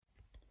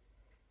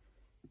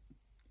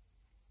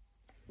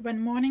When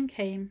morning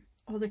came,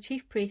 all the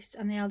chief priests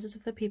and the elders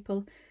of the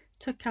people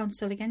took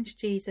counsel against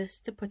Jesus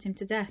to put him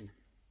to death.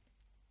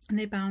 And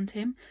they bound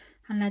him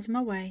and led him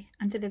away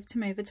and delivered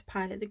him over to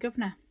Pilate the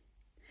governor.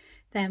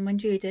 Then when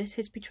Judas,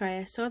 his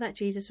betrayer, saw that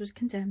Jesus was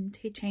condemned,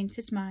 he changed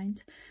his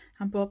mind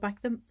and brought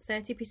back the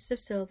 30 pieces of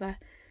silver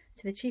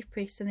to the chief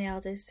priests and the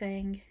elders,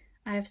 saying,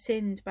 I have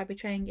sinned by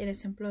betraying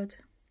innocent blood.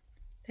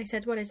 They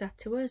said, What is that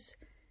to us?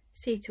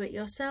 See to it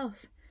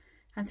yourself.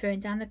 And throwing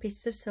down the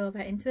pieces of silver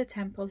into the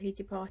temple, he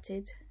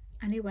departed,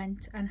 and he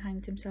went and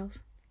hanged himself.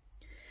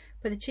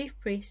 But the chief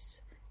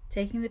priests,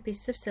 taking the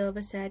pieces of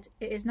silver, said,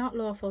 It is not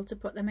lawful to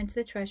put them into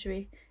the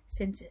treasury,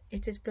 since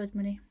it is blood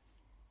money.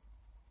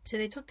 So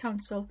they took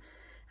counsel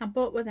and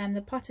bought with them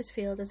the potter's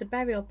field as a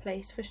burial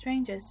place for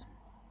strangers.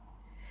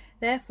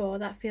 Therefore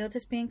that field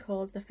has been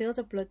called the field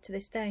of blood to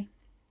this day.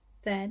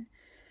 Then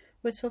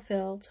was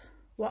fulfilled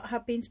what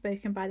had been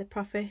spoken by the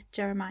prophet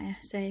Jeremiah,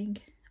 saying,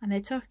 And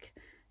they took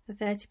the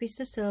 30 pieces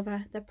of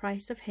silver, the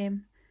price of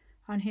him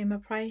on whom a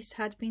price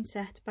had been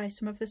set by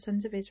some of the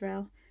sons of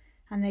Israel,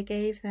 and they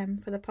gave them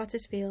for the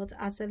potter's field,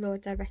 as the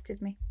Lord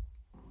directed me.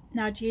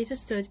 Now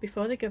Jesus stood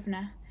before the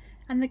governor,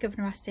 and the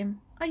governor asked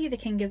him, Are you the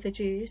king of the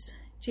Jews?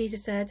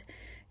 Jesus said,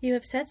 You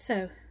have said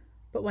so.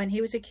 But when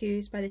he was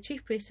accused by the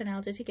chief priests and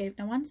elders, he gave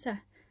no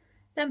answer.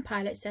 Then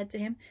Pilate said to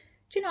him,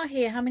 Do you not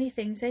hear how many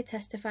things they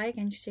testify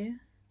against you?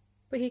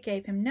 But he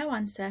gave him no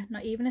answer,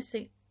 not even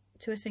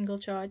to a single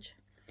charge,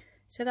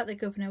 so that the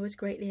governor was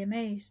greatly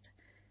amazed.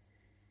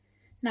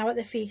 Now at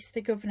the feast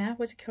the governor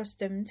was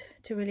accustomed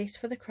to release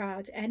for the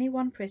crowd any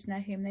one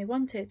prisoner whom they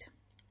wanted.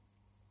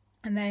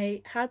 And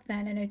they had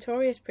then a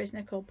notorious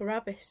prisoner called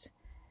Barabbas.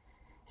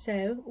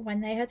 So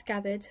when they had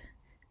gathered,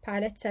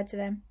 Pilate said to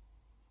them,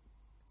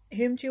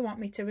 Whom do you want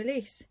me to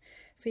release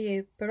for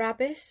you,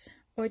 Barabbas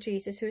or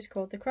Jesus, who is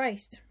called the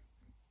Christ?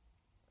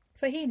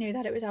 For he knew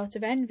that it was out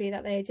of envy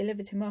that they had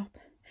delivered him up.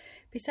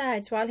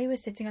 Besides, while he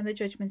was sitting on the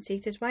judgment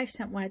seat, his wife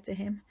sent word to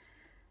him,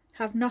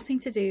 Have nothing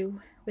to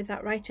do with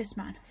that righteous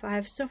man, for I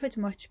have suffered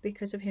much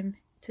because of him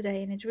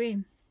today in a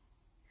dream.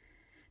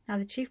 Now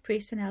the chief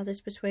priests and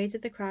elders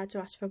persuaded the crowd to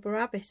ask for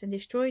Barabbas and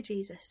destroy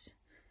Jesus.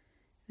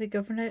 The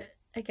governor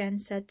again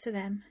said to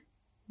them,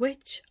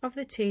 Which of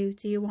the two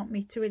do you want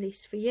me to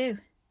release for you?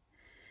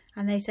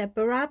 And they said,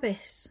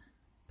 Barabbas.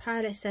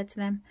 Pilate said to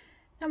them,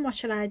 Then what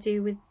shall I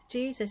do with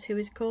Jesus, who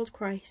is called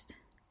Christ?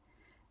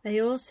 They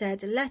all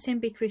said, Let him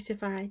be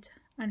crucified.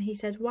 And he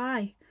said,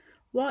 Why?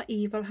 What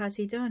evil has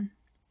he done?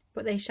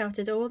 But they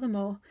shouted all the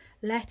more,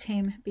 Let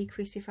him be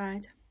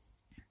crucified.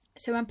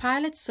 So when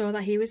Pilate saw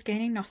that he was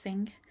gaining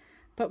nothing,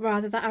 but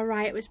rather that a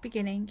riot was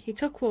beginning, he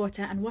took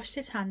water and washed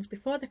his hands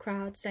before the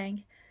crowd,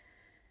 saying,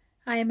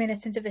 I am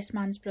innocent of this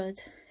man's blood.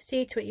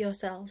 See to it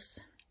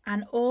yourselves.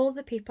 And all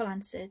the people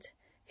answered,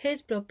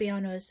 His blood be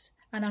on us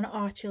and on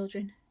our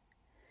children.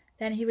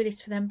 Then he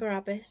released for them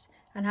Barabbas,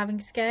 and having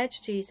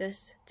scourged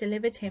Jesus,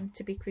 delivered him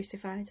to be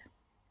crucified.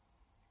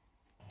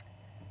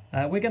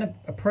 We're going to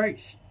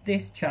approach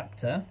this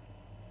chapter,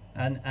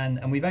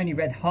 and we've only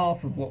read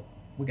half of what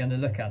we're going to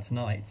look at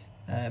tonight.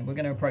 We're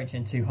going to approach it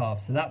in two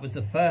halves. So that was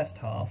the first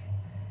half,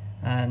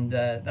 and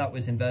that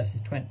was in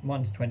verses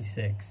 1 to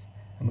 26.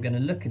 And we're going to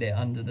look at it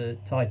under the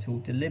title,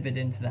 Delivered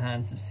into the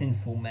Hands of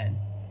Sinful Men.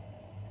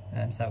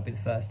 So that will be the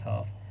first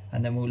half.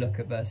 And then we'll look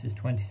at verses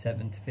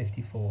 27 to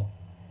 54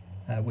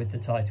 with the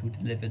title,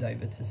 Delivered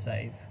Over to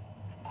Save.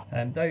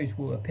 Those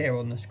will appear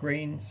on the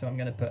screen, so I'm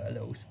going to put a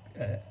little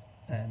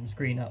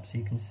screen up so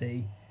you can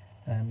see,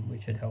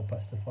 which should help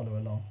us to follow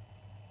along.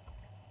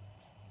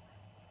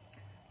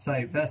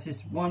 So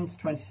verses 1 to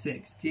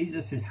 26,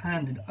 Jesus is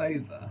handed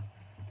over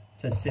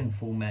to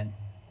sinful men.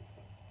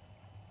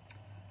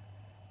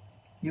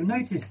 You'll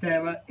notice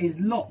there is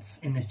lots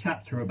in this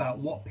chapter about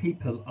what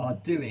people are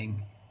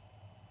doing,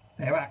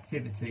 their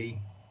activity,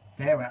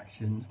 their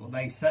actions, what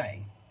they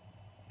say.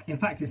 In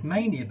fact, it's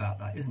mainly about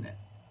that, isn't it?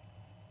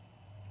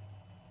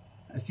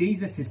 As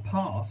Jesus is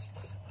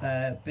passed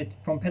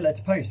from pillar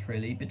to post,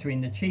 really,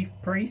 between the chief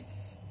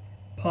priests,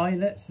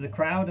 Pilate, the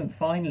crowd, and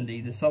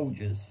finally the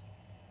soldiers,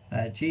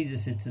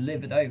 Jesus is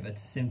delivered over to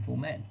sinful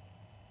men.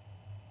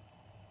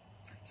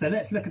 So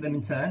let's look at them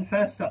in turn.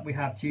 First up we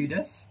have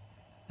Judas,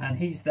 and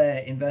he's there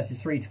in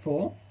verses 3 to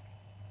 4.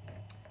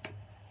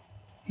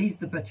 He's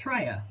the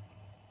betrayer.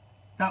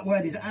 That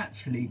word is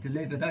actually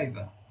delivered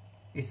over.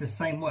 It's the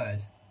same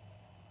word.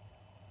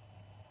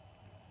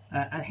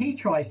 And he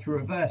tries to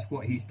reverse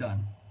what he's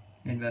done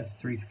in verses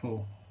 3 to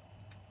 4.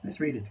 Let's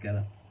read it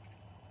together.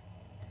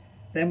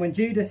 Then when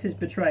Judas, his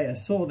betrayer,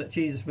 saw that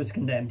Jesus was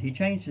condemned, he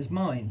changed his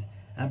mind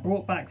and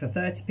brought back the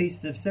 30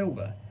 pieces of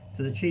silver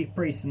to the chief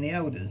priests and the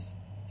elders,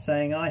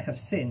 saying, I have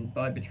sinned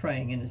by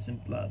betraying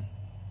innocent blood.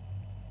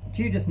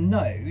 Judas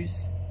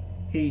knows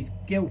he's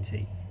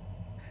guilty,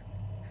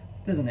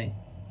 doesn't he?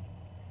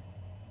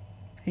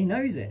 He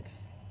knows it.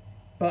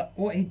 But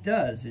what he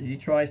does is he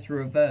tries to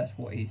reverse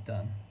what he's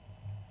done.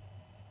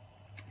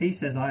 He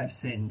says, I have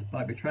sinned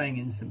by betraying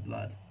innocent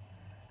blood.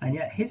 And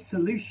yet his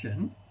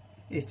solution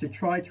is to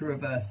try to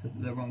reverse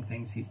the wrong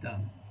things he's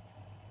done.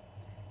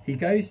 He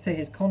goes to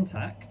his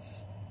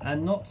contacts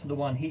and not to the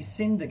one he's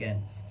sinned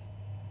against,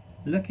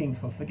 looking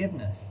for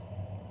forgiveness.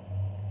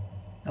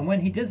 And when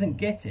he doesn't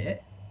get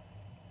it,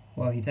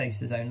 well, he takes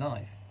his own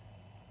life.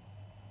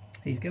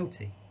 He's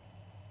guilty.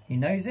 He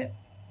knows it,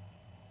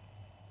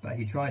 but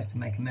he tries to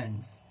make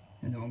amends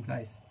in the wrong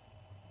place.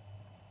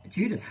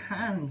 Judas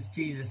hands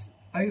Jesus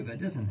over,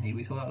 doesn't he?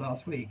 We saw that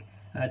last week,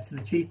 to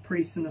the chief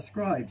priests and the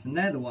scribes, and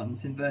they're the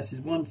ones in verses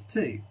 1 to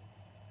 2.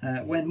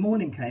 When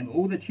morning came,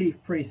 all the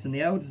chief priests and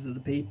the elders of the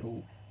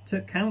people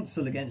took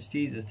counsel against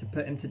Jesus to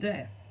put him to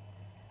death.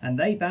 And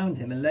they bound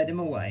him and led him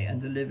away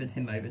and delivered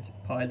him over to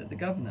Pilate the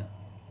governor.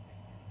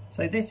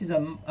 So this is a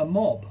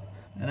mob,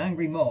 an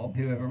angry mob,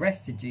 who have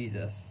arrested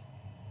Jesus.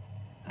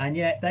 And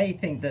yet they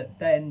think that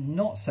they're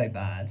not so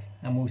bad,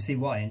 and we'll see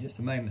why in just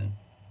a moment.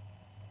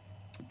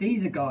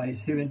 These are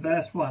guys who in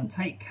verse 1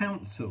 take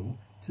counsel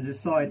to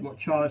decide what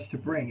charge to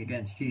bring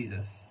against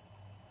Jesus.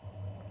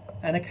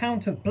 An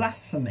account of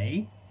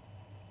blasphemy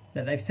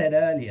that they've said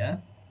earlier,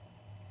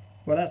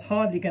 well, that's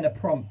hardly going to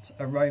prompt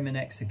a Roman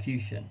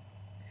execution.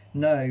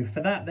 No,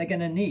 for that they're going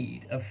to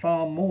need a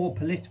far more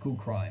political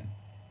crime,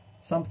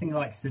 something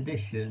like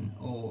sedition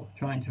or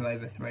trying to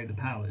overthrow the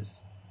powers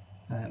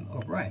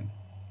of Rome.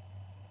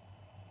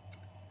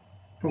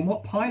 From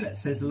what Pilate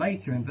says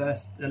later in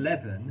verse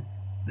 11,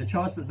 the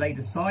charge that they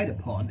decide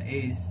upon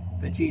is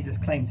that Jesus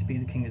claimed to be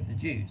the King of the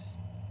Jews.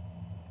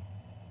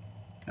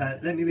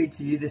 Let me read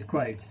to you this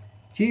quote.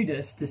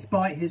 Judas,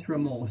 despite his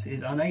remorse,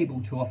 is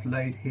unable to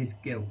offload his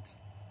guilt,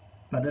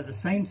 but at the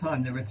same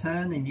time the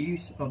return and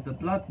use of the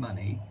blood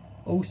money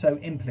also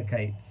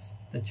implicates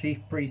the chief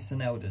priests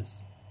and elders,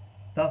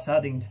 thus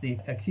adding to the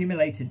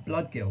accumulated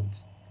blood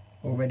guilt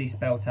already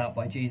spelt out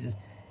by Jesus.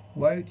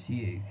 Woe to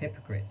you,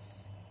 hypocrites!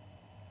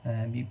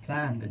 You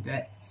plan the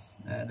deaths,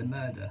 the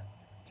murder,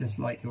 just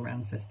like your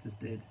ancestors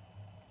did.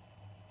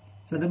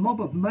 So the mob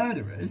of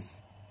murderers,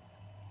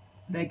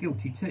 they're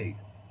guilty too.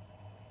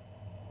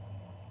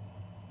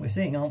 We're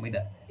seeing, aren't we,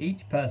 that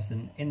each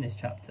person in this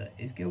chapter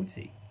is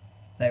guilty.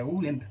 They're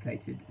all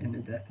implicated in the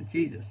death of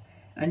Jesus.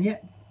 And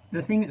yet,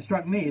 the thing that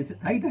struck me is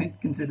that they don't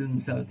consider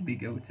themselves to be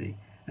guilty.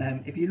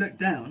 If you look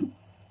down,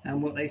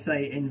 and what they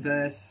say in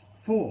verse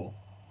 4,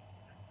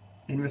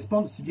 in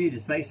response to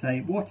Judas, they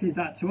say, "What is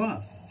that to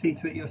us? See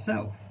to it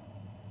yourself."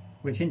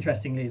 Which,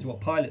 interestingly, is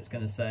what Pilate's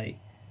going to say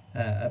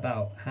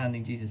about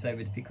handing Jesus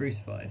over to be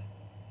crucified.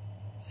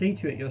 See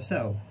to it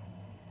yourself.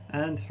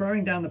 And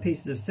throwing down the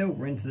pieces of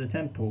silver into the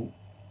temple,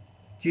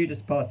 Judas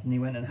departed and he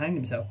went and hanged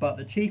himself. But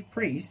the chief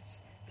priests,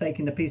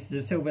 taking the pieces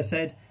of silver,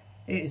 said,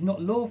 "It is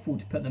not lawful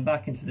to put them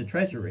back into the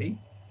treasury,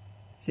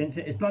 since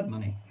it is blood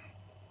money."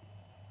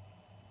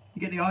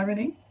 You get the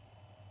irony?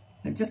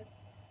 They've just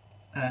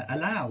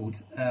allowed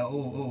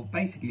or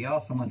basically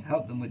asked someone to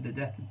help them with the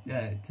death,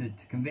 to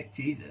convict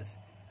Jesus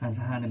and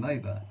to hand him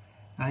over.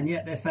 And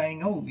yet they're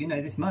saying, oh, you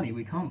know, this money,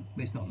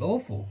 it's not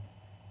lawful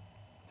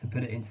to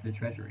put it into the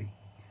treasury.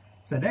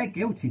 So they're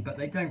guilty, but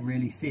they don't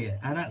really see it.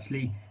 And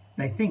actually,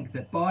 they think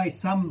that by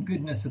some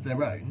goodness of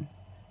their own,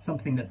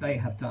 something that they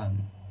have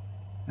done,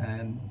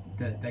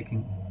 that they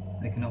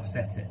can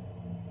offset it.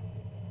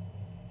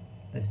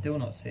 They're still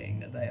not seeing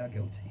that they are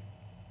guilty.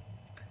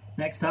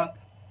 Next up,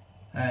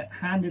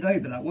 handed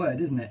over, that word,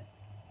 isn't it?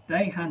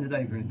 They handed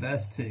over in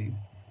verse 2,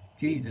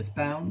 Jesus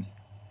bound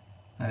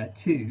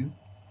to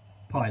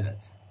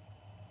Pilate.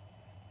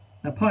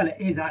 Now, Pilate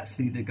is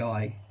actually the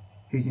guy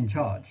who's in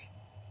charge.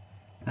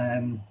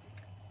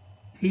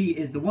 He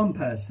is the one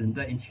person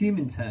that in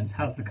human terms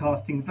has the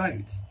casting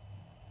vote.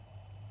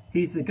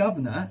 He's the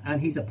governor,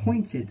 and he's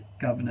appointed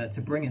governor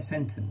to bring a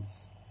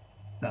sentence.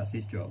 That's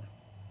his job.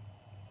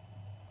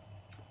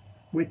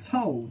 We're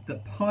told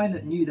that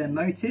Pilate knew their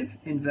motive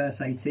in verse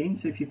 18.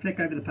 So if you flick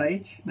over the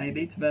page,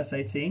 maybe, to verse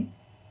 18,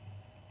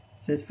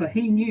 it says, "For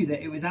he knew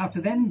that it was out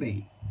of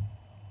envy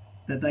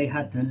that they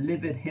had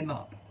delivered him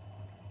up."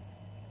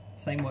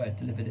 Same word,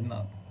 delivered him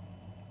up.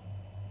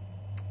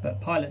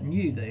 But Pilate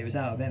knew that it was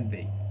out of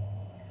envy.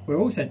 We're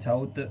also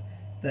told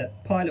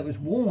that Pilate was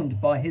warned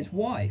by his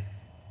wife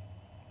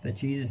that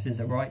Jesus is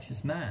a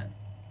righteous man.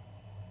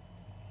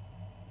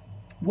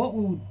 What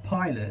will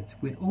Pilate,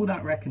 with all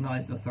that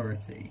recognised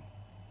authority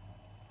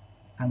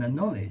and the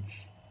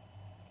knowledge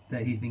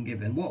that he's been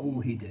given, what will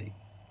he do?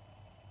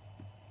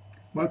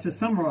 Well, to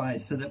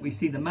summarise so that we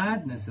see the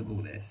madness of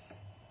all this,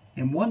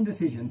 in one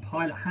decision,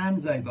 Pilate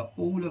hands over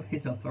all of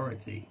his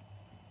authority.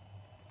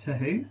 To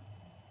who?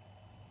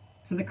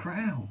 To the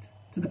crowd,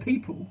 to the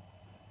people.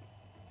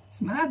 It's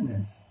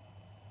madness.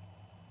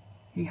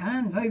 He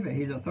hands over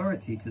his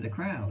authority to the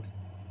crowd.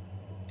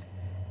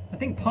 I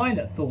think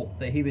Pilate thought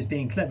that he was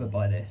being clever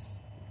by this.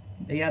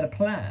 He had a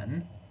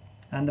plan,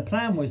 and the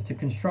plan was to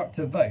construct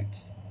a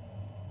vote,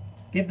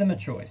 give them a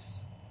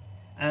choice,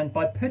 and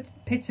by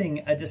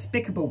pitting a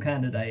despicable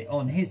candidate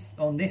on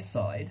this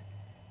side,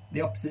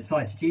 the opposite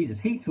side to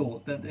Jesus, he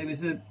thought that there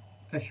was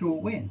a sure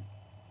win.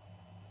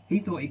 He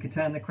thought he could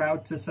turn the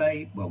crowd to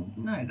say, well,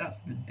 no, that's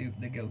the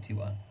guilty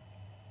one.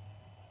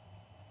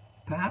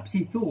 Perhaps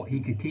he thought he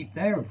could keep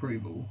their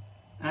approval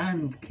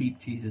and keep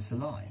Jesus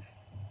alive.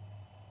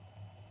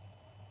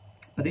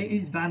 But it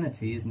is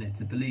vanity, isn't it,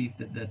 to believe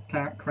that the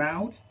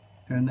crowd,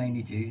 who are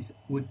mainly Jews,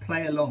 would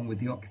play along with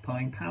the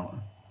occupying power.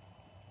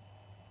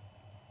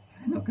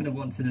 They're not going to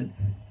want to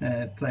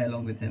play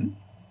along with him.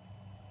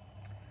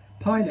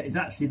 Pilate is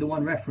actually the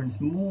one referenced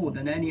more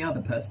than any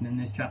other person in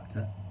this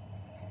chapter.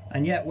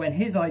 And yet when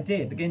his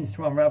idea begins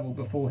to unravel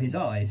before his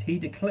eyes, he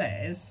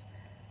declares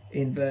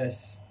in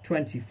verse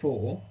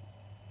 24,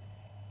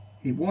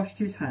 he washed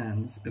his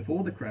hands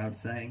before the crowd,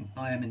 saying,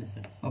 I am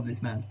innocent of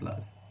this man's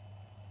blood.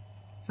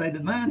 So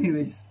the man who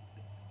is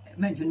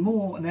mentioned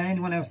more than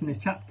anyone else in this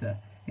chapter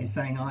is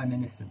saying, I am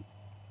innocent.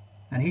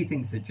 And he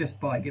thinks that just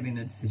by giving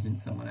the decision to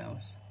someone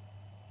else,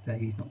 that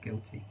he's not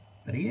guilty.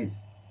 But he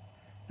is.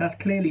 That's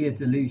clearly a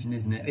delusion,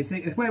 isn't it?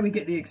 It's where we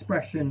get the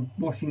expression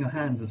washing your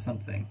hands of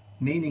something,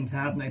 meaning to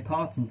have no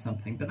part in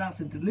something. But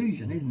that's a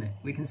delusion, isn't it?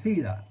 We can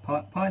see that.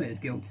 Pilate is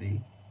guilty.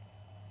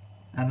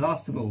 And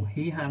last of all,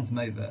 he hands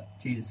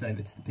Jesus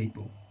over to the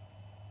people.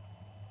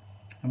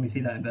 And we see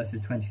that in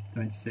verses 20 to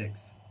 26.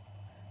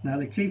 Now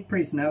the chief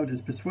priests and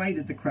elders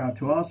persuaded the crowd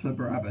to ask for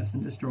Barabbas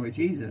and destroy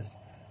Jesus.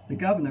 The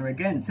governor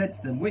again said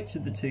to them, which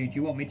of the two do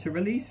you want me to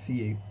release for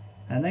you?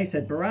 And they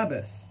said,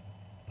 Barabbas.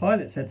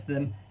 Pilate said to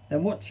them,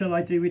 then what shall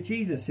I do with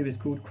Jesus, who is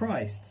called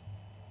Christ?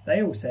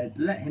 They all said,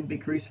 let him be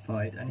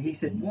crucified. And he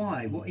said,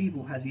 why? What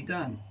evil has he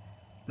done?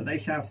 But they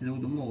shouted all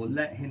the more,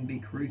 let him be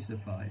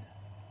crucified.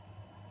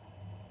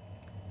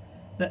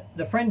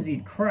 The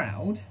frenzied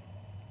crowd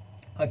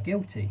are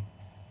guilty,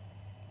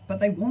 but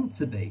they want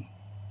to be.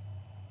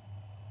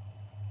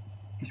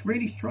 It's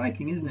really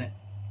striking, isn't it?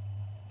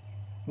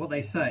 What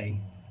they say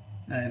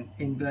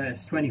in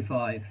verse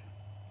 25.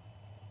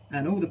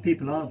 And all the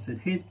people answered,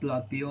 his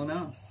blood be on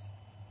us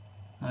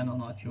and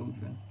on our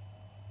children.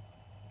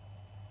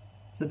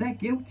 So they're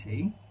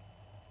guilty,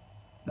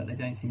 but they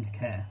don't seem to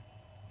care.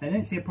 They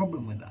don't see a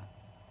problem with that.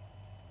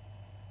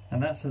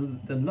 And that's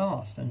the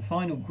last and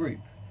final group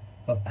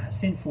of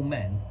sinful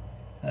men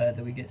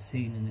that we get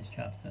seen in this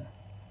chapter.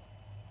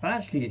 But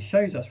actually it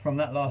shows us from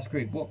that last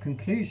group what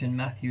conclusion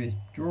Matthew is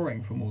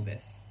drawing from all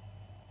this.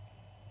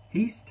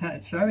 He's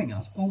showing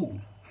us all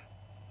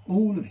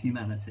of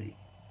humanity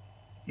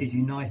is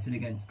united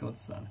against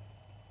God's Son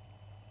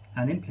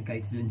and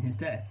implicated in his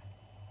death.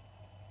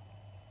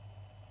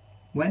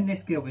 When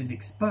this guilt is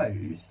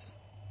exposed,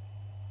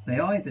 they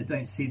either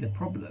don't see the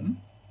problem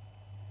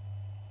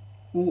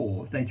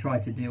or they try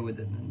to deal with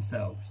it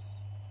themselves.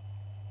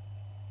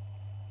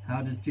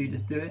 How does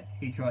Judas do it?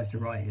 He tries to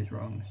right his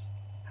wrongs.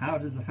 How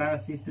does the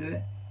Pharisees do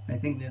it? They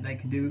think that they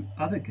can do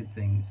other good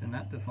things, and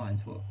that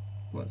defines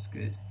what's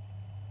good.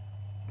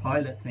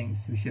 Pilate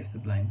thinks we shift the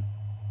blame.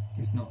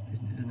 It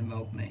doesn't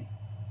involve me.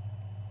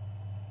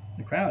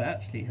 The crowd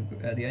actually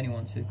are the only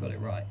ones who've got it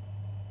right.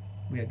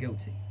 We are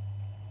guilty.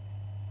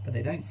 But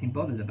they don't seem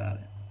bothered about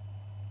it.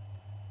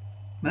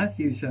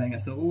 Matthew is showing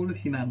us that all of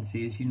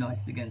humanity is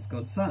united against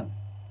God's Son,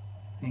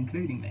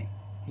 including me,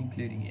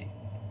 including you.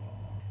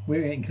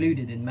 We're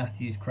included in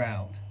Matthew's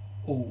crowd,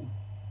 all.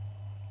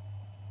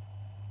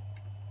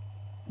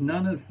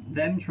 None of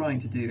them trying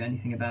to do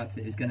anything about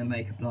it is going to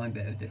make a blind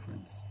bit of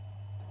difference.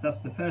 That's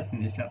the first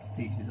thing this chapter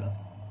teaches us.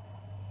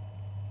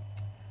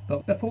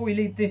 But before we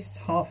leave this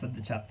half of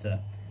the chapter,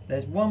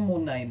 there's one more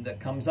name that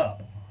comes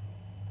up.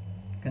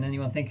 Can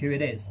anyone think who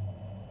it is?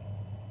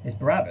 It's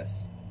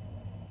Barabbas.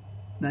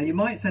 Now you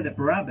might say that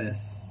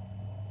Barabbas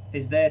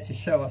is there to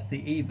show us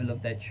the evil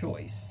of their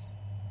choice.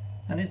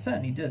 And it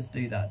certainly does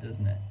do that,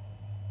 doesn't it?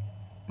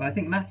 But I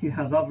think Matthew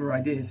has other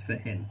ideas for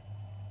him,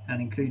 and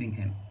including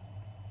him.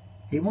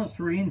 He wants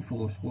to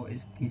reinforce what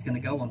he's going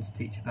to go on to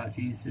teach about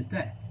Jesus'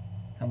 death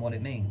and what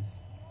it means.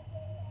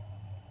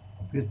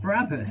 Because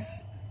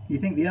Barabbas, you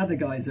think the other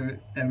guys are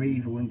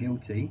evil and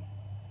guilty.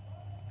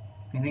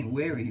 You think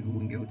we're evil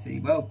and guilty.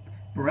 Well,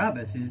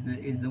 Barabbas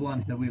is the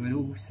one that we would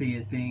all see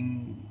as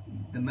being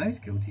the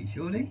most guilty,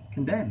 surely,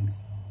 condemned,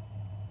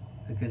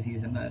 because he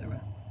is a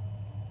murderer.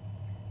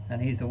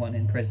 And he's the one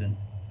in prison,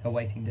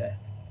 awaiting death.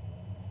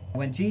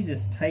 When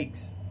Jesus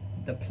takes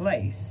the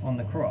place on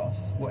the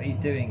cross, what he's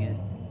doing is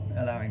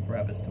allowing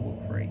Barabbas to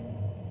walk free.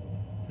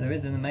 So there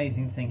is an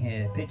amazing thing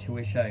here. A picture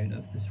we're shown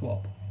of the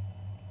swap.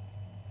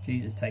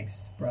 Jesus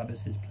takes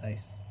Barabbas'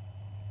 place.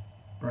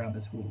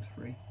 Barabbas walks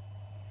free.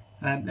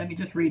 Let me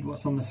just read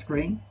what's on the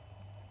screen.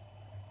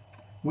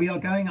 We are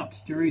going up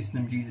to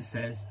Jerusalem, Jesus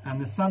says, and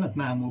the Son of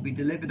Man will be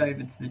delivered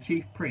over to the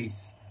chief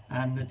priests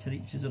and the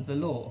teachers of the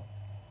law.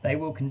 They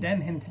will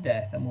condemn him to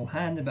death and will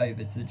hand him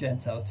over to the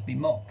Gentiles to be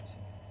mocked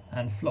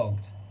and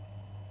flogged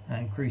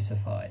and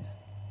crucified.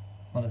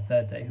 On the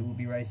third day he will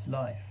be raised to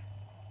life.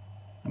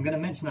 I'm going to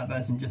mention that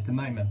verse in just a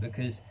moment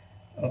because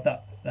of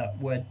that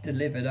word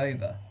delivered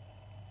over.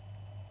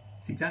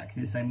 It's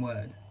exactly the same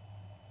word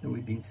that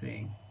we've been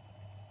seeing.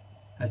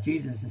 As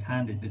Jesus is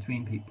handed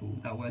between people,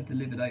 that word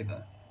delivered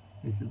over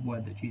is the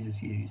word that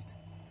Jesus used.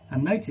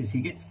 And notice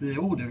he gets the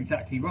order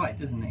exactly right,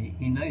 doesn't he?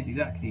 He knows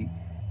exactly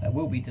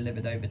will be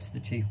delivered over to the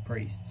chief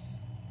priests,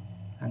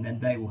 and then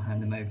they will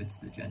hand him over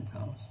to the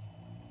Gentiles.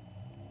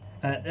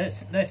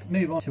 Let's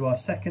move on to our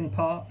second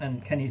part,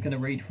 and Kenny's going to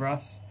read for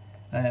us.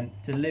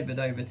 Delivered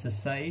over to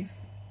save.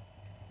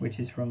 which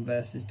is from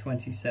verses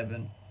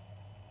 27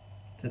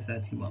 to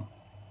 31.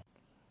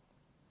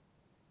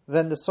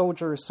 Then the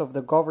soldiers of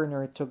the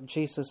governor took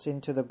Jesus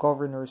into the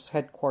governor's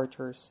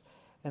headquarters,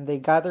 and they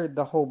gathered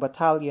the whole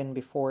battalion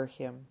before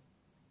him.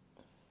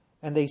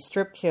 And they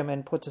stripped him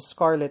and put a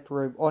scarlet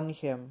robe on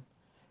him,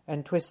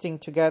 and twisting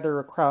together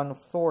a crown of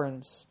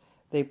thorns,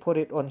 they put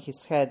it on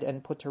his head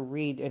and put a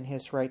reed in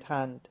his right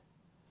hand.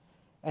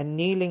 And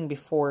kneeling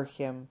before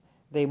him,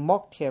 they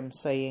mocked him,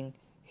 saying,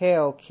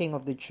 "Hail, King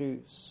of the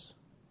Jews!"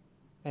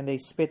 And they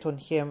spit on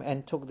him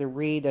and took the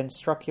reed and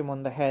struck him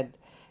on the head.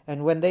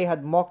 And when they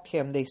had mocked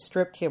him, they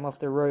stripped him of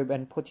the robe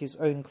and put his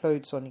own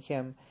clothes on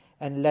him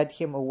and led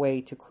him away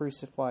to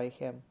crucify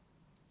him.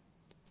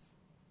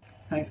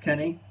 Thanks,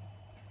 Kenny.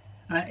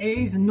 It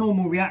is a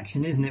normal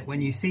reaction, isn't it,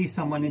 when you see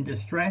someone in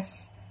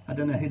distress? I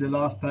don't know who the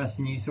last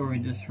person you saw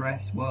in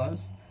distress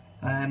was.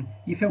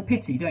 You feel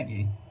pity, don't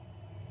you?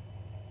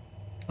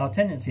 Our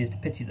tendency is to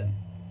pity them.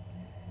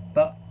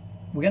 But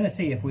we're going to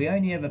see if we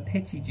only ever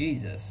pity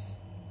Jesus,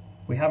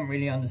 we haven't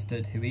really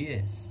understood who he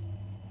is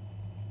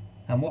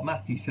and what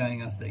Matthew's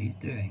showing us that he's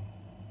doing.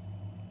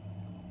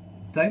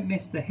 Don't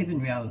miss the hidden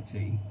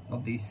reality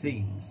of these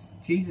scenes.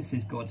 Jesus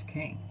is God's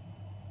king.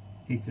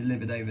 He's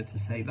delivered over to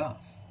save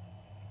us.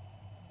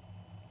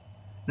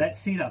 Let's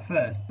see that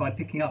first by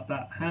picking up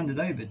that handed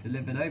over,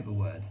 delivered over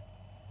word.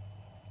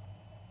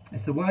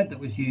 It's the word that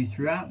was used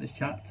throughout this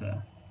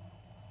chapter,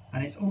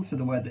 and it's also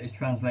the word that is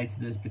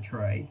translated as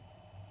betray,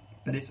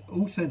 but it's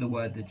also the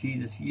word that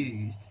Jesus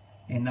used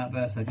in that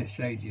verse I just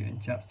showed you in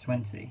chapter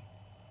 20,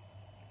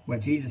 where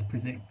Jesus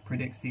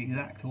predicts the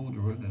exact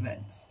order of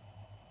events.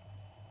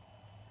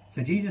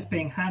 So Jesus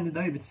being handed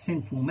over to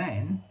sinful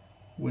men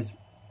was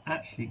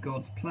actually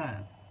God's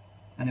plan,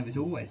 and it was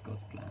always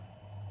God's plan.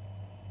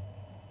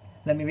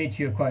 Let me read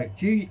you a quote.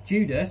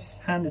 Judas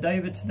handed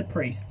over to the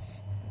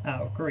priests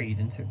out of greed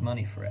and took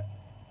money for it.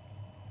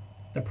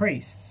 The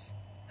priests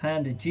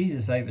handed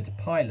Jesus over to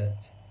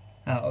Pilate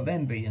out of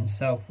envy and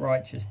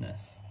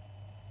self-righteousness.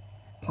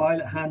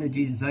 Pilate handed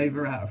Jesus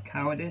over out of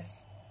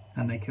cowardice,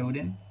 and they killed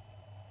him.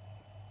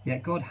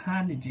 Yet God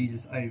handed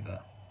Jesus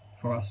over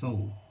for us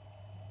all.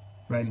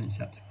 Romans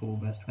chapter 4,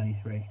 verse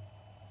 23.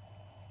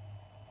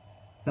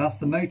 Thus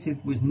the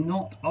motive was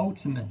not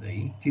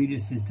ultimately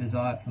Judas's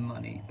desire for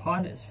money,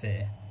 Pilate's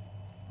fear,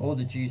 or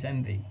the Jews'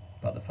 envy,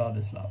 but the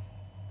Father's love.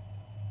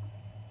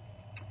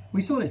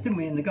 We saw this, didn't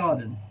we, in the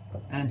garden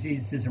and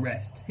Jesus'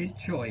 arrest. His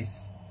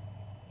choice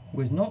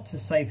was not to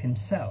save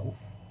himself,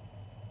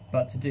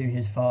 but to do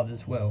his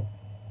Father's will,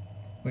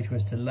 which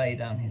was to lay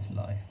down his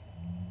life,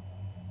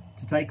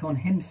 to take on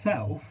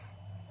himself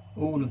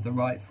all of the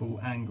rightful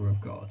anger of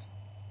God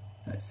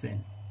at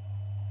sin.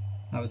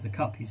 That was the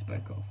cup he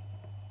spoke of.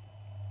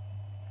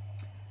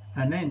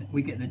 And then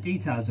we get the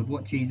details of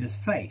what Jesus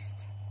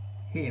faced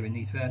here in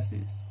these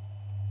verses.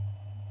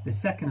 The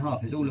second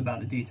half is all about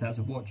the details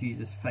of what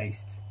Jesus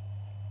faced.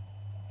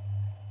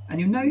 And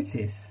you'll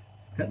notice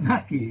that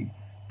Matthew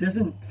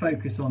doesn't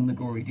focus on the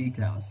gory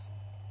details,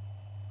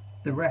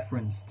 the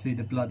reference to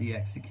the bloody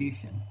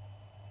execution.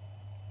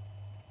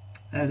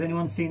 Has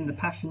anyone seen The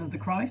Passion of the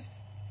Christ?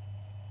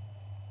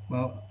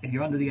 Well, if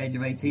you're under the age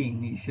of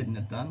 18, you shouldn't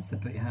have done, so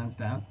put your hands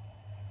down.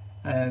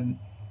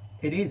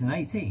 It is an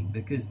 18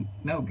 because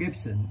Mel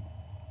Gibson,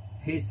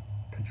 his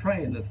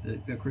portrayal of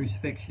the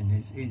crucifixion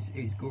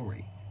is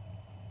gory.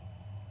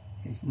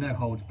 It's no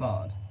holds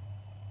barred.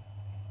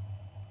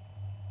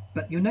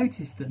 But you'll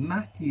notice that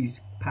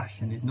Matthew's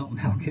passion is not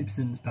Mel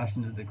Gibson's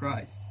Passion of the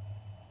Christ.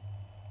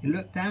 You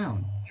look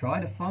down,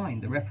 try to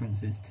find the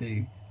references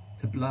to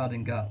blood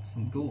and guts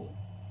and gore,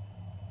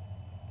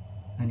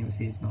 and you'll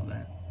see it's not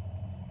there.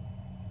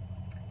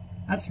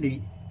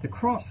 Actually, the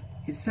cross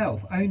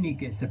itself only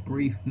gets a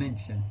brief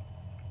mention,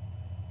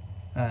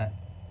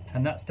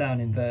 and that's down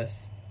in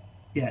verse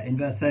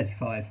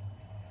 35.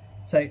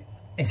 So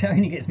it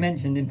only gets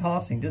mentioned in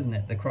passing, doesn't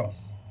it, the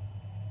cross?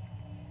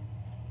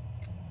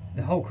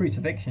 The whole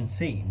crucifixion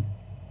scene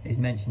is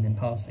mentioned in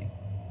passing.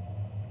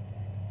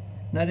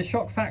 Now, the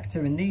shock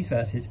factor in these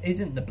verses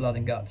isn't the blood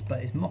and guts, but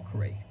it's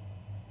mockery.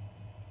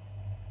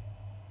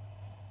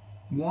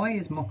 Why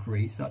is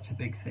mockery such a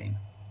big theme?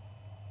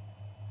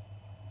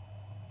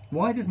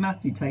 Why does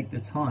Matthew take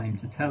the time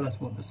to tell us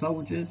what the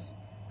soldiers,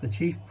 the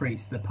chief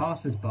priests, the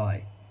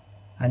passers-by,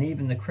 and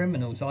even the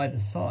criminals either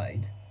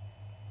side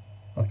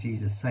of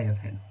Jesus say of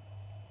him?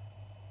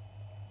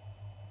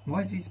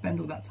 Why does he spend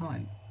all that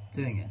time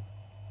doing it?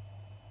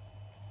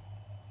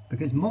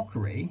 Because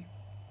mockery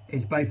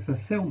is both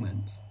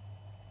fulfillment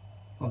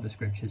of the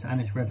scriptures and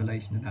its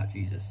revelation about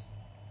Jesus.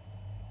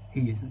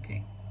 He is the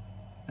king.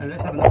 Now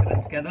let's have a look at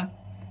them together.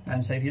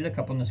 So if you look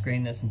up on the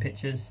screen, there's some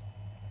pictures.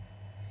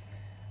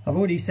 I've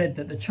already said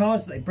that the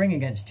charge that they bring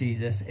against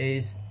Jesus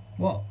is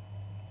what?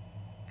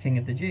 King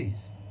of the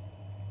Jews.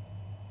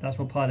 That's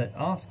what Pilate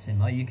asks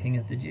him. Are you king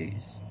of the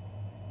Jews?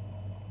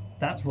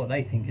 That's what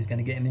they think is going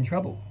to get him in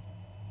trouble.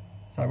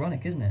 It's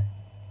ironic, isn't it?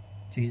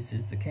 Jesus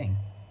is the king.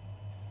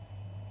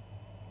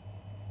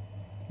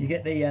 You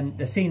get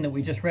the scene that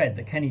we just read,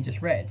 that Kenny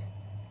just read,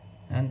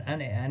 and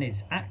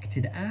it's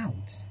acted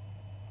out.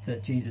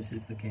 that Jesus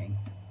is the king.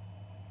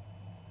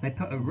 They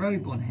put a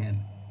robe on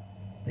him.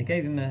 They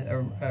gave him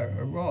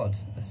a rod,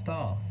 a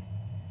staff.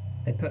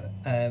 They put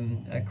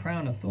a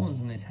crown of thorns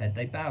on his head.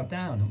 They bowed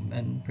down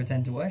and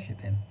pretend to worship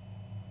him.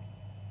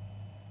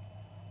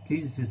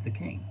 Jesus is the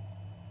king.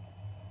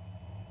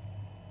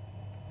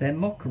 Their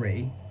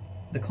mockery,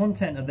 the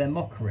content of their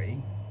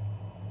mockery,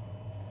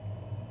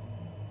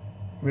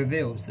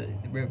 reveals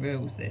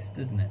this,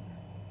 doesn't it?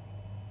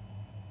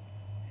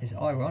 It's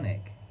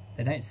ironic.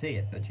 They don't see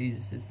it, but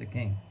Jesus is the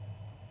king.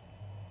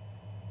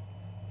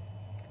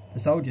 The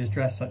soldiers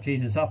dress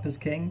Jesus up as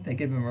king. They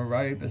give him a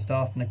robe, a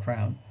staff and a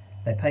crown.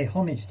 They pay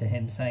homage to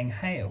him, saying,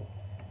 "Hail."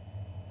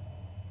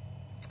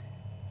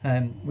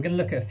 We're going to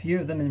look at a few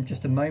of them in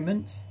just a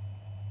moment.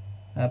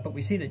 But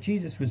we see that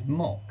Jesus was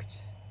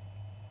mocked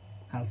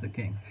as the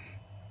king.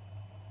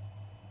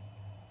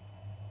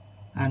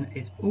 And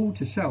it's all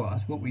to show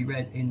us what we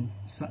read in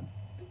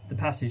the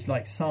passage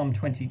like Psalm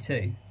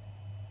 22.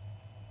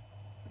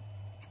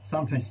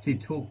 Psalm 22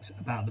 talks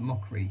about the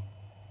mockery.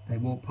 They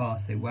walk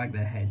past, they wag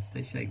their heads,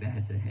 they shake their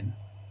heads at him.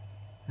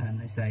 And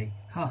they say,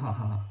 "Ha ha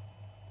ha,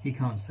 he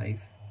can't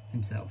save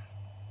himself."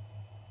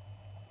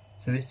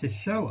 So it's to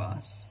show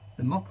us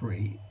the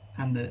mockery,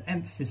 and the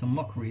emphasis on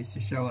mockery is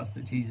to show us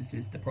that Jesus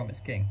is the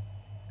promised king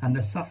and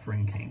the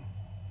suffering king.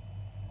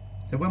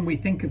 So when we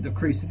think of the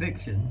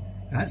crucifixion,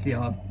 actually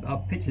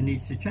our picture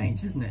needs to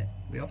change, isn't it?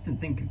 We often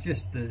think of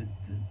just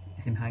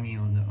him hanging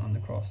on the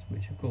cross,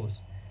 which of course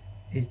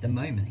is the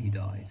moment he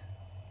died.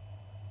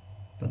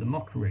 But the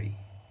mockery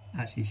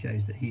actually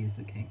shows that he is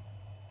the king.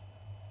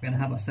 We're going to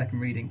have our second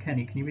reading.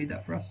 Kenny, can you read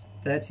that for us?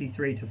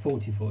 33 to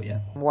 44, yeah.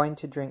 Wine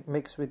to drink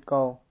mixed with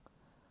gall.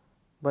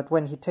 But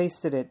when he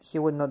tasted it, he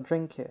would not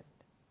drink it.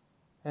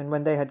 And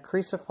when they had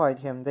crucified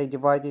him, they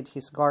divided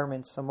his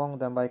garments among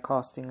them by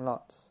casting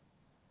lots.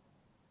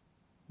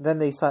 Then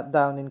they sat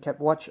down and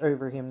kept watch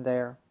over him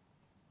there.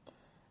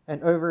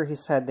 And over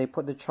his head they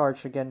put the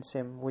charge against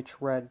him,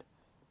 which read,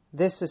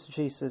 "This is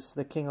Jesus,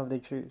 the King of the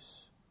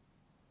Jews."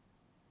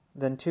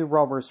 Then 2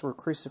 robbers were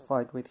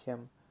crucified with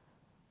him,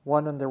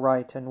 one on the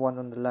right and one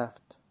on the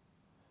left.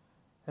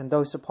 And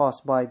those who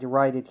passed by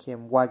derided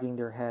him, wagging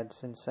their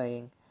heads and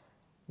saying,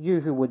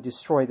 "You who would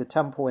destroy the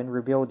temple and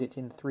rebuild it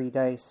in 3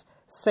 days,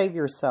 save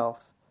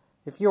yourself.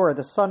 If you are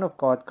the Son of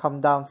God,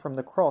 come down from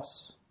the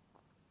cross."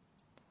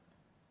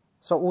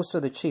 So also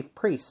the chief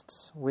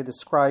priests, with the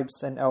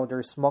scribes and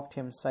elders, mocked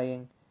him,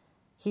 saying,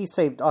 "He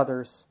saved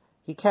others.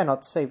 He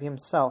cannot save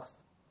himself.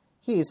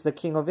 He is the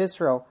King of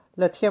Israel.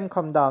 Let him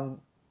come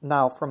down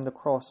now from the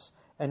cross,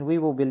 and we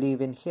will believe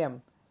in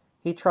him.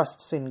 He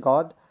trusts in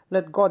God.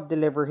 Let God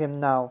deliver him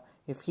now,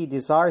 if he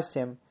desires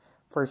him,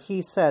 for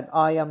he said,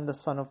 'I am the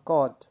Son of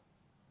God.'"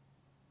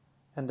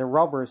 And the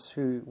robbers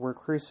who were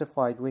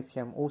crucified with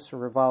him also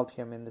reviled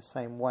him in the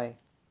same way.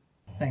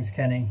 Thanks,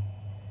 Kenny.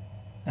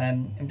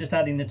 I'm just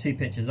adding the 2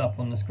 pictures up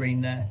on the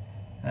screen there.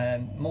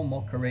 More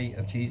mockery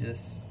of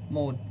Jesus,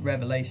 more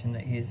revelation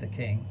that he is a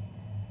king.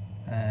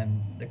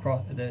 The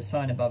cross, the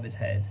sign above his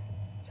head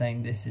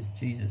saying, "This is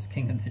Jesus,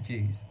 King of the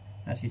Jews,"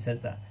 actually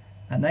says that.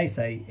 And they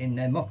say in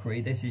their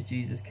mockery, "This is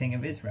Jesus, King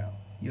of Israel.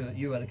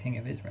 You are the King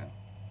of Israel."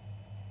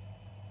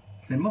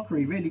 So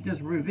mockery really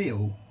does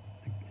reveal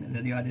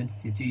the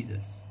identity of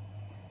Jesus,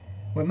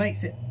 which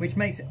makes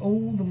it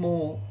all the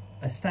more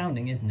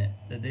astounding, isn't it,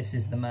 that this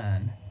is the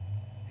man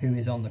who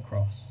is on the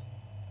cross,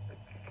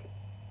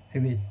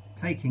 who is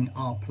taking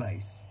our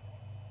place,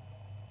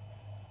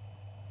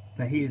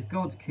 that he is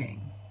God's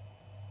king,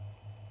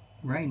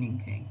 reigning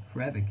king,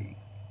 forever king,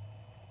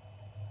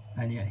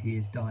 and yet he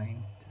is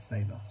dying to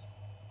save us.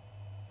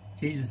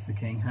 Jesus the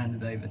King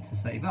handed over to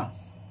save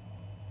us.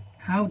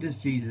 How does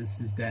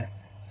Jesus'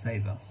 death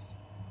save us?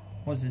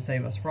 What does it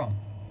save us from?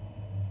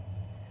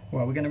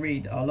 Well, we're going to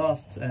read our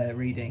last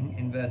reading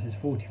in verses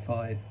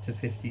 45 to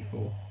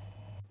 54.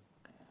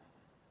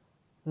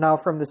 Now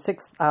from the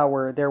 6th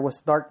hour there was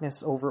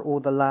darkness over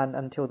all the land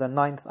until the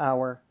 9th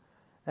hour.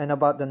 And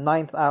about the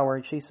 9th hour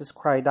Jesus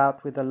cried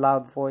out with a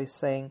loud voice,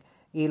 saying,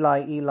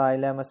 "Eli, Eli,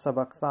 lema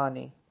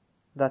sabachthani?"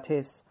 That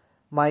is,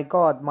 my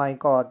God,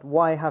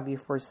 why have you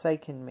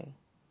forsaken me?"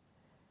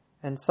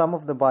 And some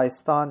of the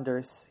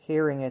bystanders,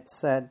 hearing it,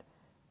 said,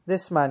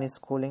 "This man is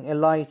calling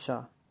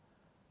Elijah."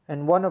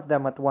 And one of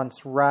them at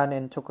once ran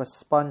and took a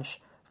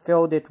sponge,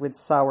 filled it with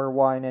sour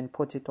wine, and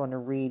put it on a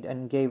reed,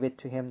 and gave it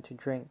to him to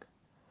drink.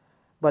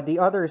 But the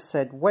others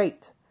said,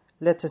 "Wait,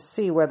 let us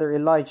see whether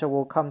Elijah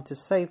will come to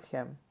save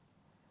him."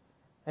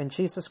 And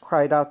Jesus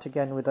cried out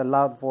again with a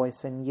loud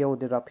voice and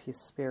yielded up his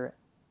spirit.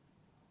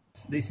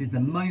 This is the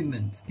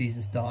moment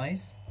Jesus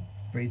dies,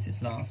 breathes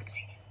his last,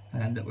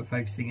 that we're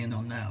focusing in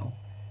on now.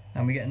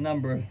 And we get a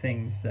number of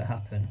things that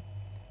happen.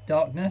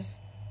 Darkness,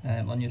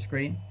 on your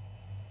screen.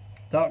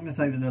 Darkness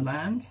over the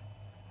land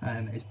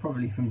is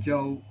probably from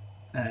Joel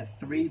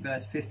 3,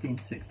 verse 15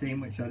 to 16,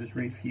 which I'll just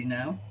read for you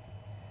now.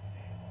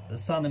 The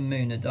sun and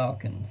moon are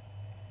darkened,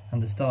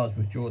 and the stars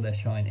withdraw their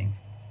shining.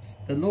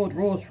 The Lord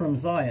roars from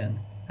Zion,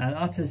 and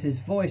utters his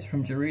voice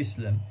from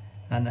Jerusalem,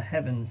 and the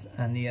heavens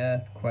and the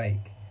earth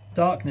quake.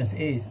 Darkness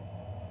is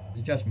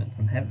a judgment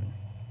from heaven.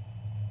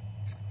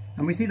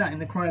 And we see that in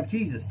the cry of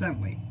Jesus,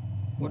 don't we?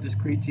 What does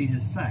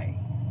Jesus say?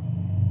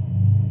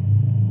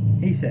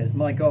 He says,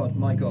 my God,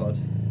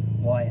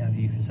 why have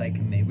you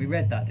forsaken me?" We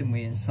read that, didn't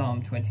we, in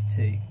Psalm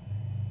 22.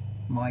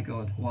 "My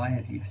God, why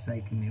have you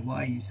forsaken me?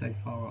 Why are you so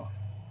far off?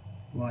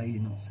 Why are you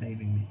not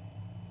saving me?"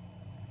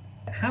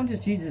 How does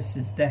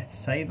Jesus' death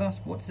save us?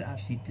 What does it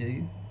actually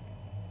do?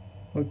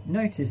 Well,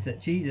 notice that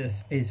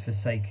Jesus is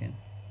forsaken.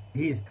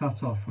 He is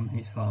cut off from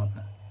his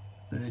Father.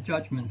 But the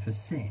judgment for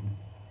sin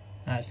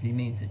actually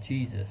means that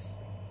Jesus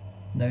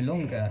no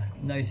longer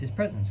knows his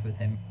presence with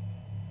him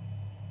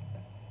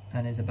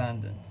and is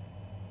abandoned.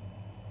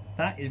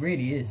 That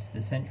really is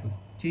the central.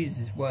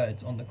 Jesus'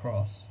 words on the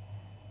cross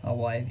are,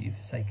 "Why have you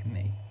forsaken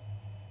me?"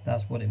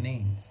 That's what it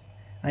means.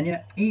 And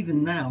yet,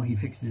 even now, he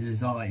fixes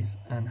his eyes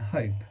and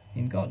hope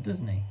in God,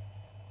 doesn't he?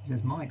 He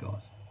says, my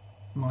God,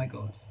 my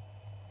God.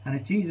 And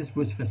if Jesus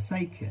was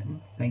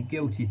forsaken, then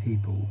guilty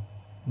people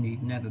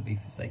need never be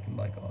forsaken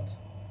by God.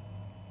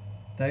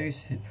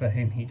 Those for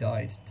whom he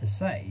died to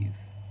save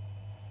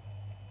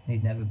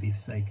need never be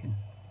forsaken.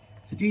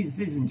 So Jesus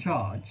is in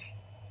charge.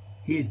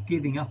 He is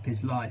giving up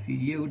his life.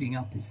 He's yielding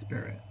up his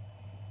spirit.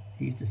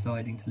 He's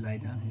deciding to lay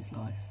down his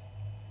life.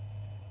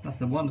 That's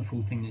the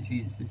wonderful thing that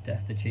Jesus'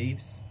 death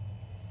achieves.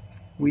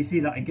 We see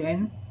that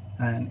again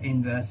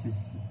in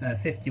verses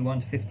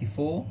 51 to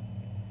 54.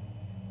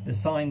 The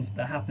signs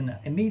that happen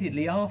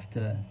immediately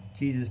after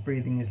Jesus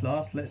breathing his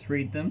last. Let's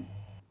read them.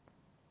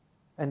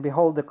 "And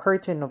behold, the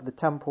curtain of the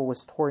temple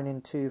was torn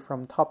in two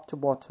from top to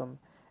bottom,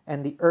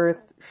 and the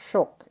earth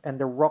shook, and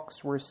the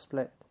rocks were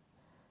split.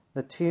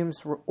 The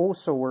tombs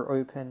also were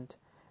opened,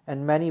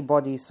 and many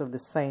bodies of the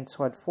saints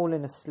who had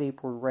fallen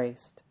asleep were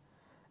raised.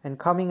 And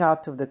coming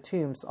out of the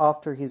tombs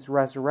after his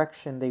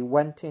resurrection, they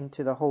went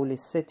into the holy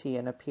city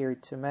and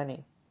appeared to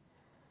many.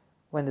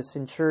 When the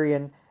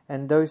centurion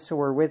and those who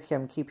were with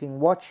him keeping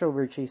watch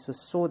over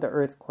Jesus saw the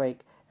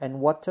earthquake and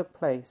what took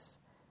place,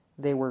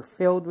 they were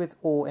filled with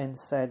awe and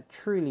said,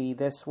 'Truly,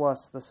 this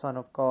was the Son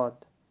of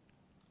God.'"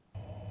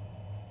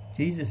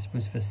 Jesus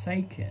was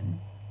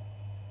forsaken.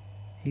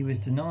 He was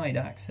denied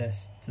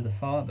access to the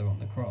Father on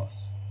the cross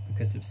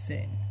because of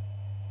sin.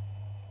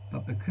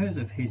 But because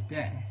of his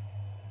death,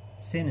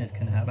 sinners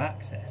can have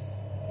access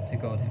to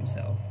God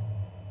himself.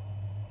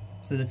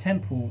 So the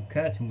temple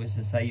curtain was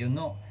to say,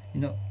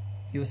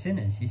 you're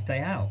sinners, you stay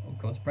out of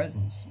God's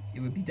presence. It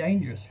would be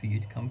dangerous for you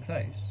to come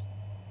close.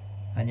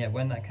 And yet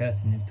when that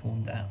curtain is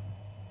torn down,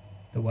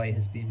 the way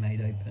has been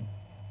made open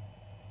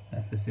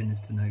for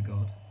sinners to know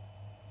God.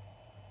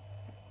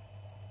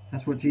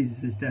 That's what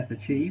Jesus' death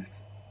achieved.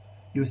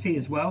 You'll see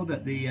as well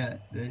that the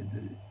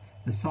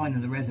sign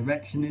of the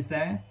resurrection is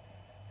there.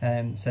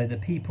 So the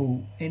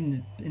people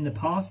in the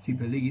past who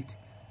believed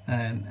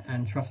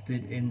and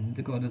trusted in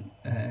the God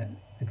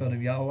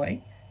of Yahweh,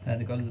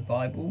 the God of the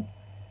Bible,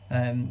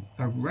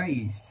 are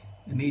raised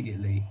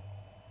immediately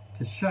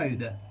to show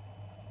that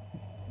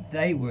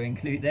they're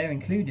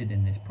included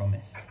in this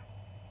promise,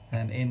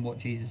 in what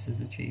Jesus has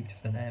achieved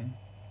for them.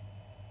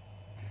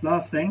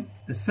 Last thing,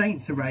 the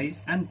saints are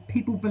raised and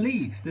people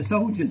believe. The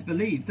soldiers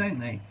believe, don't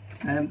they?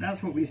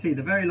 That's what we see.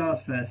 The very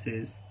last verse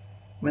is,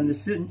 "When the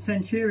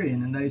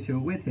centurion and those who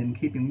were with him,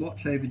 keeping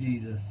watch over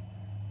Jesus,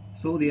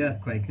 saw the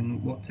earthquake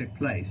and what took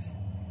place,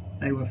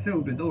 they were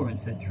filled with awe and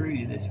said,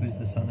 'Truly, this was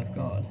the Son of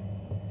God.'"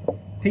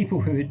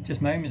 People who had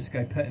just moments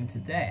ago put him to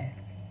death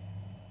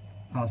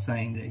are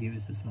saying that he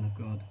was the Son of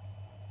God.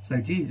 So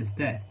Jesus'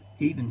 death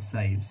even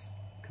saves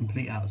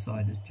complete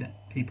outsiders,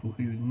 people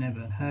who've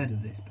never heard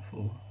of this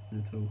before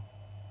at all.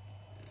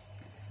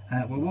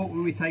 Well, what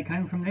will we take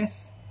home from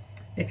this?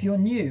 If you're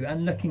new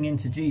and looking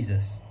into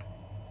Jesus,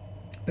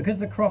 because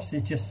the cross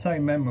is just so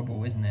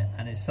memorable, isn't it?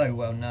 And it's so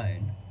well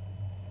known,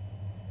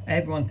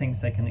 everyone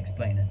thinks they can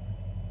explain it.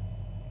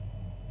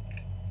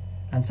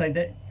 And so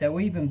there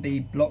will even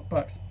be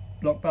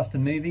blockbuster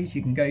movies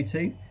you can go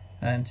to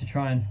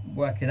try and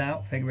work it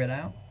out, figure it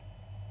out.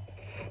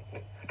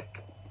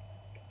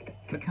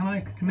 But can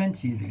I commend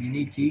to you that you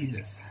need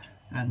Jesus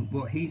and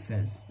what he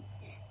says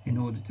in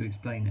order to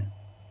explain it?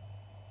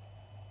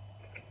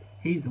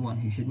 He's the one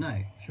who should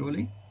know,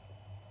 surely?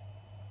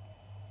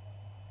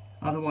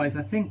 Otherwise,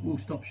 I think we'll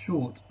stop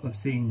short of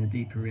seeing the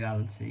deeper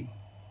reality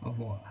of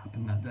what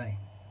happened that day,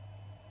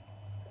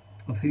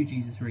 of who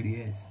Jesus really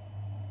is.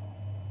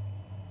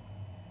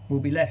 We'll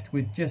be left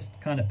with just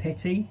kind of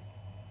pity,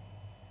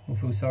 we'll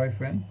feel sorry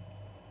for him,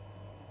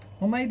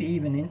 or maybe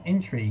even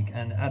intrigue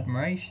and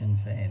admiration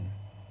for him,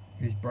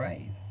 who's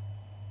brave.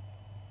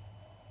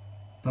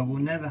 But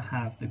we'll never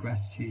have the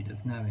gratitude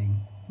of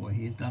knowing what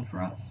he has done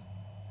for us.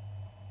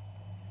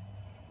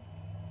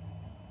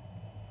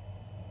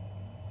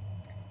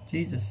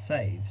 Jesus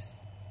saves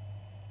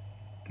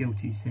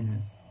guilty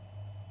sinners.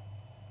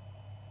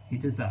 He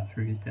does that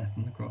through his death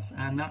on the cross,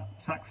 and that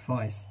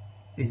sacrifice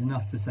is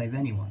enough to save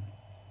anyone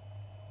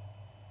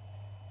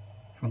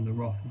from the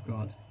wrath of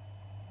God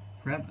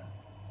forever.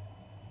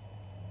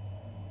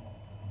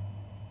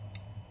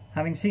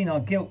 Having seen our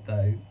guilt,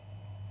 though,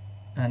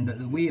 and that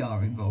we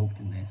are involved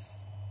in this,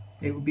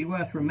 it would be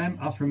worth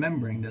us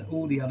remembering that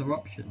all the other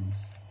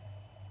options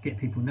get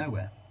people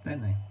nowhere.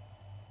 don't they?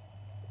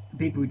 The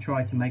people who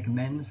try to make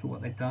amends for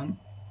what they've done,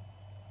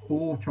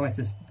 or try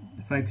to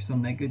focus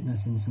on their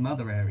goodness in some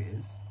other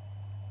areas,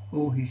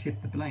 or who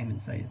shift the blame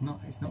and say it's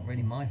not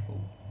really my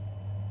fault.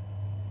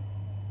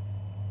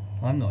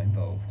 I'm not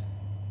involved.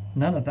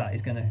 None of that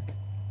is going to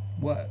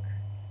work.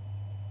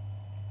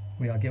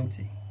 We are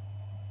guilty.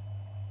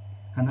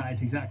 And that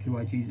is exactly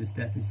why Jesus'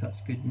 death is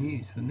such good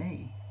news for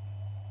me.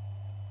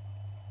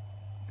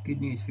 It's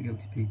good news for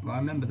guilty people. I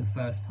remember the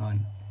first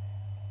time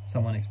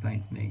someone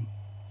explained to me,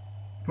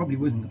 probably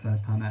wasn't the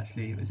first time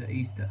actually, it was at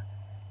Easter,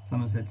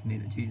 someone said to me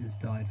that Jesus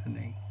died for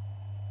me.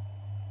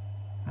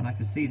 And I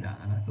could see that,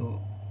 and I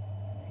thought,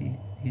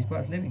 he's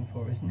worth living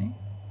for, isn't he?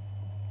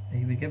 That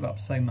he would give up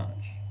so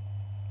much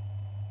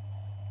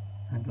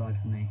and die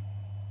for me.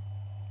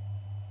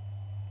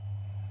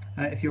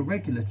 If you're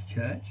regular to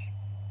church,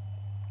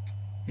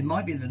 it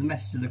might be that the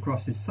message of the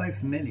cross is so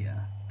familiar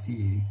to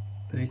you,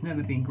 but it's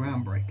never been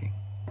groundbreaking.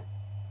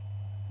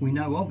 We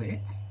know of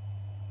it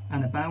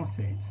and about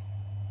it.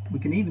 We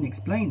can even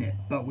explain it,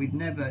 but we've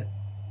never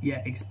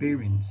yet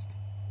experienced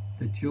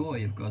the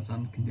joy of God's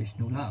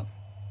unconditional love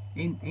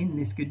in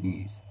this good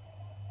news.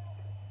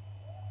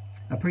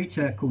 A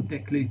preacher called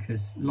Dick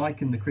Lucas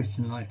likened the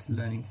Christian life to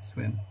learning to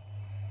swim.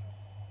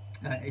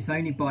 It's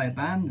only by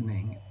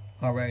abandoning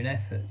our own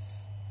efforts.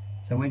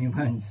 So when you're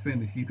learning to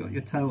swim, if you've got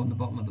your toe on the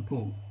bottom of the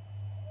pool,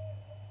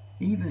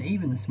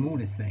 even the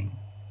smallest thing,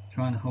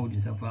 trying to hold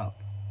yourself up,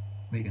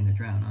 well, you're going to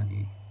drown, aren't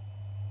you?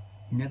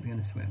 You're never going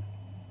to swim.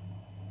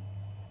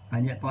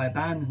 And yet by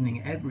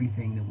abandoning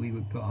everything that we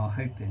would put our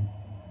hope in,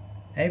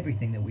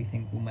 everything that we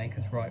think will make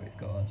us right with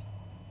God,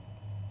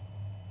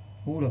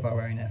 all of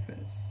our own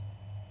efforts,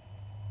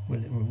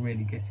 we'll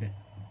really get it.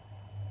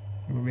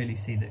 We'll really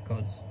see that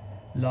God's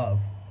love,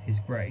 His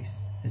grace,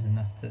 is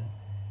enough to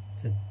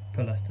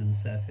pull us to the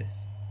surface.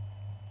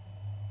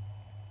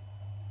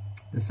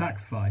 The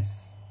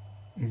sacrifice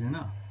is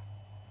enough.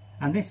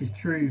 And this is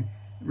true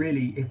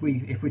really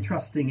if we're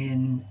trusting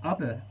in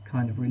other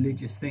kind of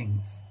religious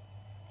things,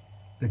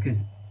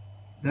 because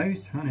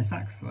those kind of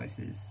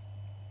sacrifices,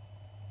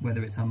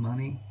 whether it's our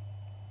money,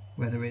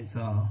 whether it's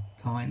our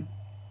time,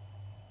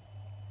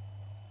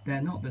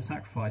 they're not the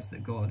sacrifice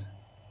that God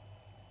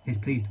is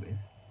pleased with.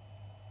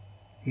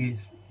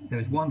 There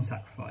is one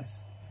sacrifice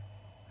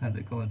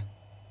that God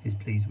is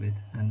pleased with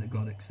and that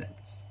God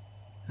accepts,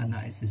 and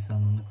that is His Son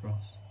on the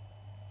cross.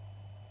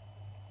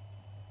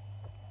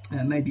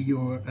 Maybe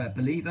you're a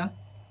believer.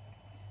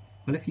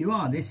 Well, if you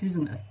are, this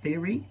isn't a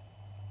theory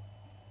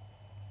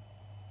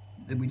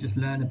that we just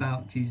learn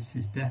about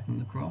Jesus' death on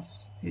the cross.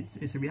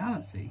 It's a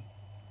reality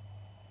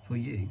for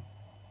you.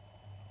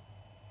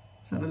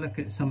 Let's have a look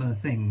at some of the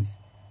things,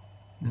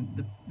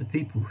 the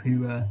people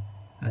who are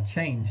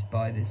changed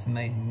by this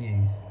amazing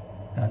news.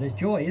 There's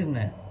joy, isn't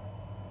there,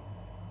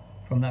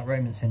 from that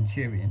Roman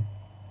centurion?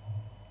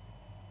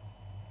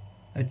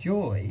 A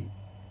joy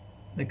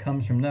that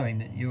comes from knowing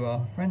that you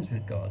are friends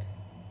with God,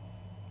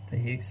 that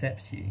He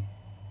accepts you,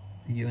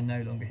 that you are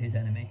no longer His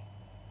enemy.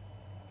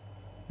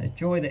 There's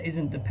joy that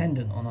isn't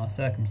dependent on our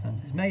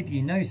circumstances. Maybe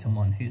you know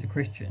someone who's a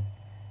Christian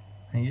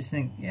and you just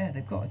think, yeah,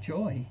 they've got a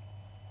joy.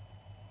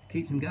 It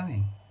keeps them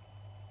going,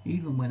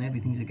 even when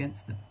everything's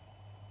against them.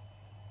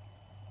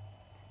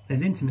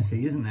 There's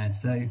intimacy, isn't there?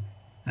 So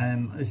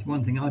this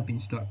one thing I've been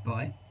struck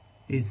by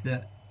is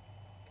that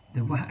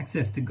the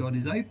access to God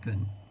is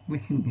open. We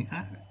can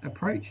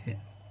approach Him.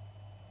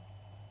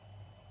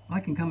 I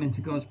can come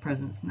into God's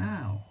presence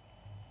now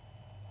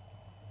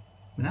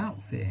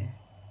without fear.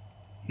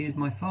 He is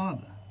my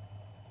Father.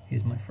 He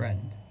is my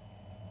friend.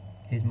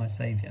 He is my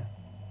Saviour.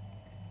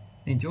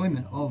 The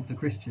enjoyment of the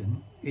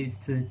Christian is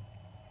to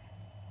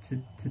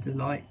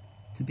delight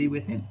to be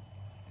with Him,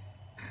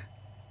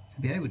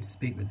 to be able to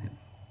speak with Him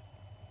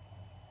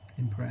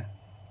in prayer.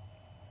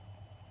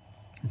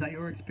 Is that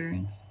your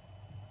experience?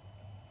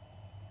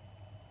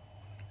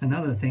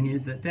 Another thing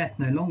is that death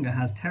no longer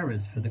has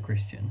terrors for the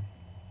Christian.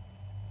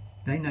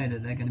 They know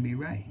that they're going to be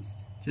raised,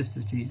 just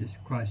as Jesus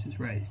Christ was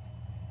raised.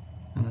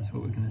 And that's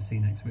what we're going to see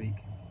next week.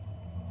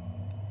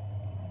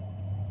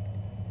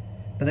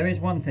 But there is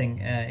one thing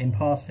in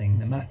passing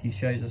that Matthew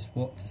shows us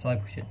what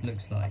discipleship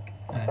looks like.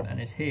 And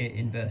it's here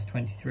in verse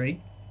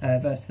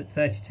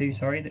 32,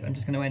 sorry. I'm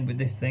just going to end with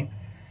this thing.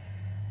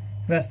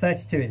 Verse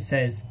 32, it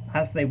says,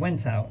 "As they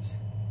went out,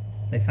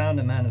 they found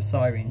a man of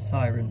Cyrene,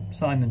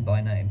 Simon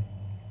by name.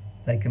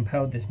 They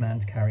compelled this man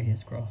to carry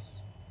his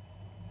cross."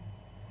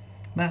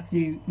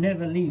 Matthew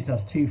never leaves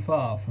us too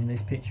far from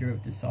this picture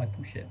of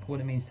discipleship,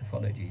 what it means to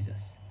follow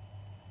Jesus.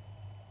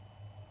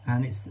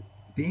 And it's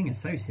being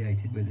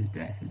associated with His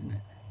death, isn't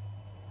it?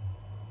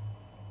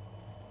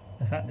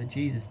 The fact that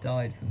Jesus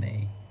died for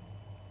me,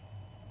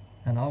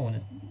 and I want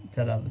to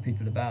tell other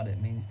people about it,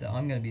 means that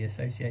I'm going to be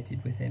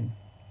associated with Him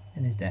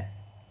in His death.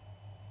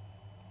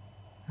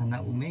 And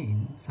that will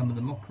mean some of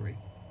the mockery.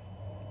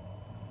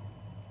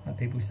 Like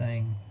people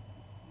saying,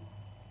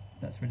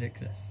 that's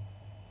ridiculous.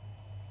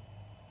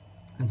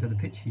 And so the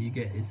picture you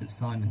get is of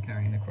Simon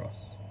carrying the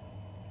cross.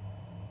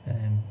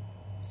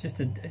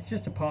 It's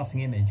just a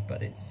passing image,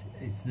 but it's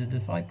the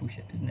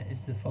discipleship, isn't it?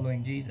 It's the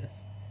following Jesus.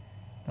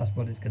 That's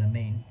what it's going to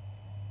mean.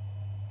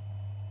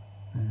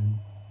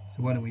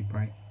 So why don't we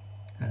pray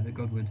that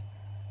God would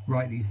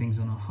write these things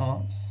on our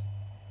hearts,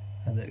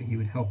 that He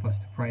would help us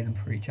to pray them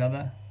for each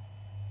other,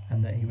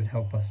 and that He would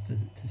help us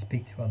to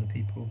speak to other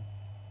people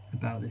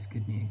about this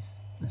good news.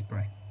 Let's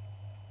pray.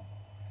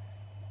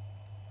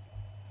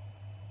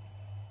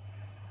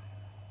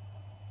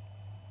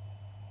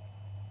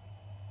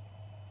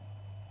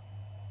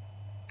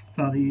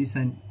 Father, you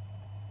sent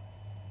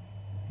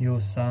your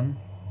Son,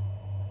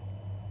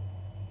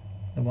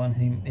 the one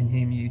in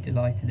whom you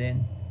delighted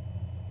in,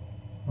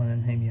 one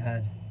in whom you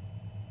had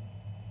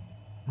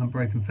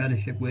unbroken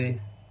fellowship with,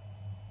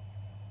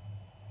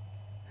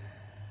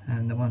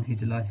 and the one who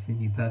delighted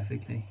in you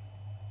perfectly.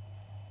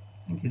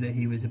 Thank you that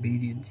he was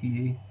obedient to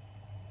you,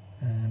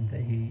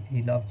 that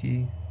he loved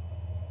you,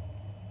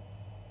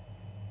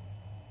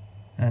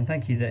 and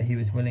thank you that he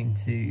was willing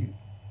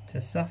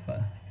to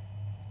suffer,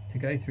 to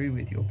go through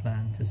with your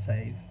plan to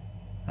save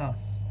us.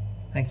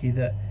 Thank you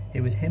that it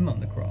was him on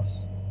the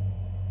cross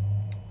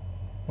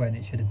when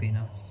it should have been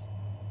us.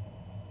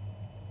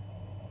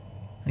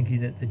 Thank you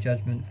that the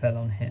judgment fell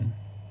on him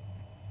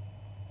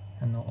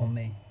and not on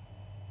me.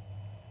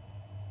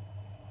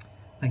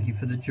 Thank you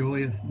for the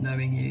joy of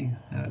knowing you,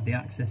 of the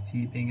access to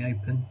you being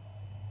open,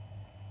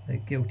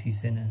 that guilty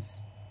sinners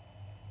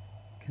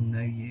can know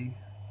you.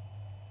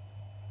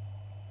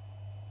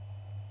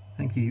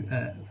 Thank you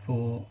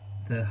for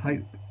the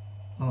hope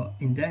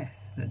in death,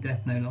 that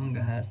death no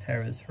longer has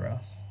terrors for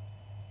us.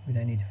 We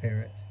don't need to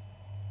fear it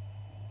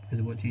because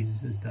of what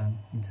Jesus has done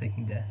in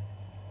taking death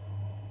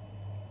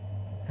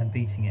and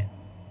beating it.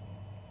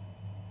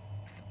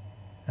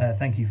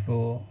 Thank you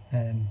for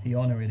the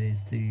honour it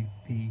is to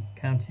be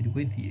counted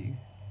with you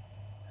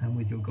and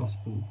with your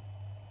gospel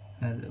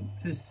that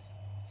just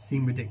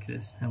seem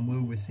ridiculous and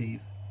will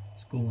receive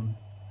scorn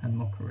and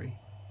mockery,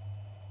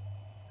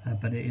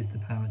 but it is the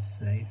power to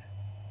save.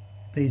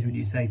 Please would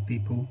you save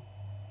people,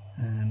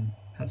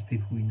 perhaps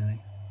people we know,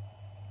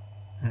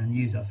 and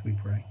use us, we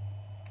pray.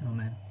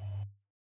 Amen.